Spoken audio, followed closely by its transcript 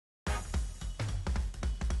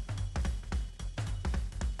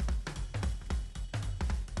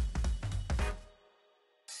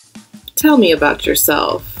Tell me about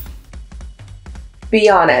yourself. Be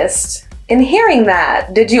honest. In hearing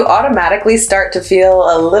that, did you automatically start to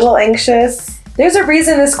feel a little anxious? There's a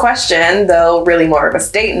reason this question, though really more of a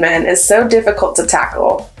statement, is so difficult to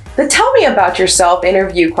tackle. The tell me about yourself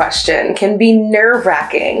interview question can be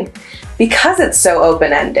nerve-wracking because it's so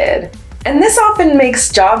open-ended. And this often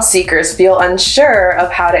makes job seekers feel unsure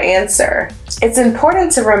of how to answer. It's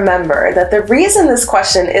important to remember that the reason this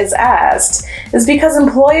question is asked is because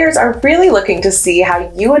employers are really looking to see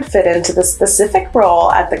how you would fit into the specific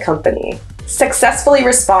role at the company. Successfully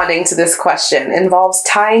responding to this question involves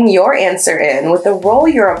tying your answer in with the role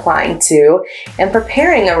you're applying to and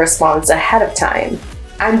preparing a response ahead of time.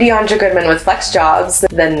 I'm Deandra Goodman with FlexJobs, the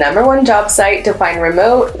 #1 job site to find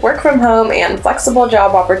remote, work from home, and flexible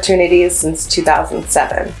job opportunities since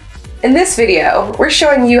 2007. In this video, we're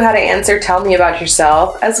showing you how to answer tell me about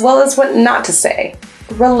yourself, as well as what not to say.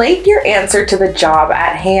 Relate your answer to the job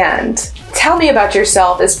at hand. Tell me about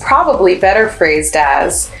yourself is probably better phrased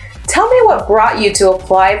as, tell me what brought you to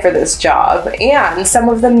apply for this job and some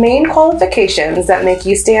of the main qualifications that make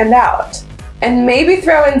you stand out. And maybe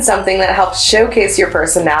throw in something that helps showcase your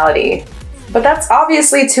personality. But that's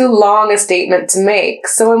obviously too long a statement to make,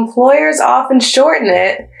 so employers often shorten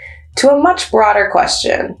it to a much broader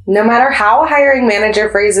question. No matter how a hiring manager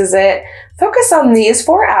phrases it, focus on these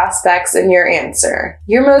 4 aspects in your answer.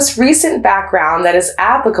 Your most recent background that is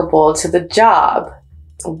applicable to the job.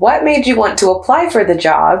 What made you want to apply for the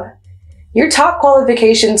job? Your top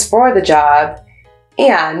qualifications for the job,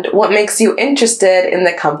 and what makes you interested in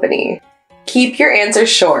the company. Keep your answer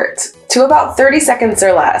short, to about 30 seconds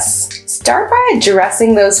or less. Start by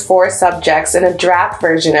addressing those 4 subjects in a draft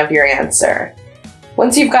version of your answer.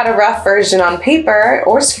 Once you've got a rough version on paper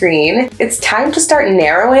or screen, it's time to start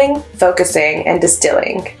narrowing, focusing, and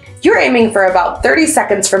distilling. You're aiming for about 30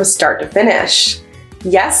 seconds from start to finish.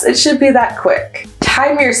 Yes, it should be that quick.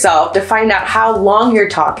 Time yourself to find out how long you're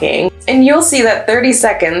talking, and you'll see that 30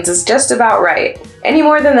 seconds is just about right. Any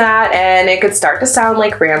more than that, and it could start to sound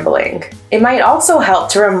like rambling. It might also help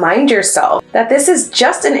to remind yourself that this is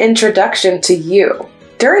just an introduction to you.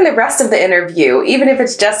 During the rest of the interview, even if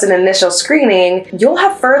it's just an initial screening, you'll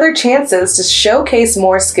have further chances to showcase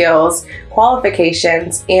more skills,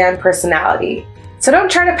 qualifications, and personality. So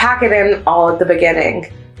don't try to pack it in all at the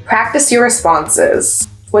beginning. Practice your responses.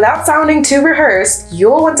 Without sounding too rehearsed,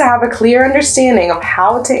 you'll want to have a clear understanding of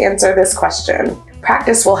how to answer this question.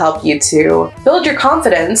 Practice will help you to build your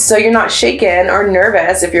confidence so you're not shaken or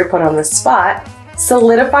nervous if you're put on the spot.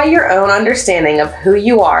 Solidify your own understanding of who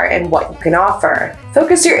you are and what you can offer.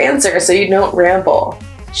 Focus your answer so you don't ramble.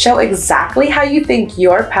 Show exactly how you think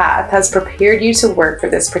your path has prepared you to work for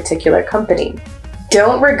this particular company.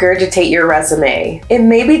 Don't regurgitate your resume. It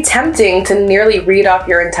may be tempting to nearly read off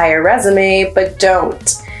your entire resume, but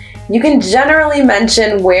don't. You can generally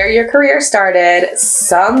mention where your career started,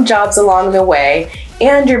 some jobs along the way,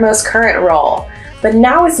 and your most current role. But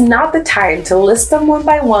now is not the time to list them one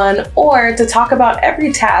by one or to talk about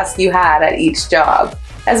every task you had at each job.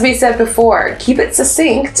 As we said before, keep it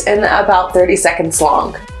succinct and about 30 seconds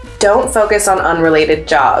long. Don't focus on unrelated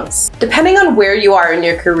jobs. Depending on where you are in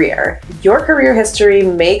your career history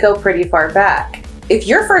may go pretty far back. If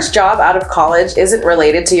your first job out of college isn't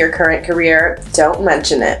related to your current career, don't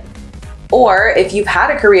mention it. Or if you've had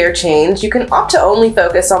a career change, you can opt to only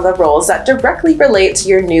focus on the roles that directly relate to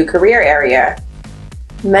your new career area.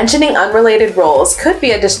 Mentioning unrelated roles could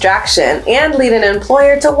be a distraction and lead an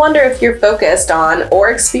employer to wonder if you're focused on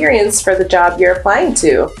or experienced for the job you're applying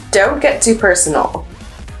to. Don't get too personal.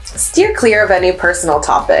 Steer clear of any personal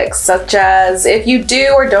topics, such as if you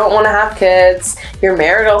do or don't want to have kids, your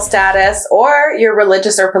marital status, or your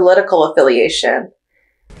religious or political affiliation.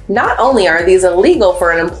 Not only are these illegal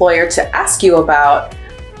for an employer to ask you about,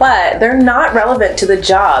 but they're not relevant to the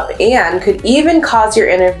job and could even cause your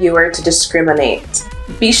interviewer to discriminate.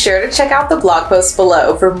 Be sure to check out the blog post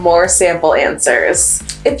below for more sample answers.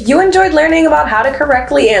 If you enjoyed learning about how to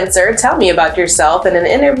correctly answer tell me about yourself in an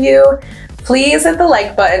interview, please hit the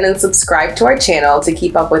like button and subscribe to our channel to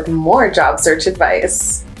keep up with more job search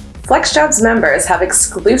advice. FlexJobs members have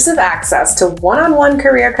exclusive access to one-on-one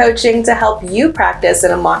career coaching to help you practice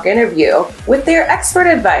in a mock interview. With their expert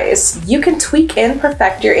advice, you can tweak and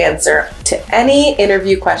perfect your answer to any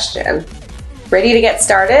interview question. Ready to get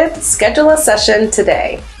started? Schedule a session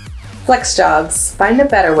today. FlexJobs, find a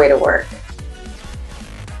better way to work.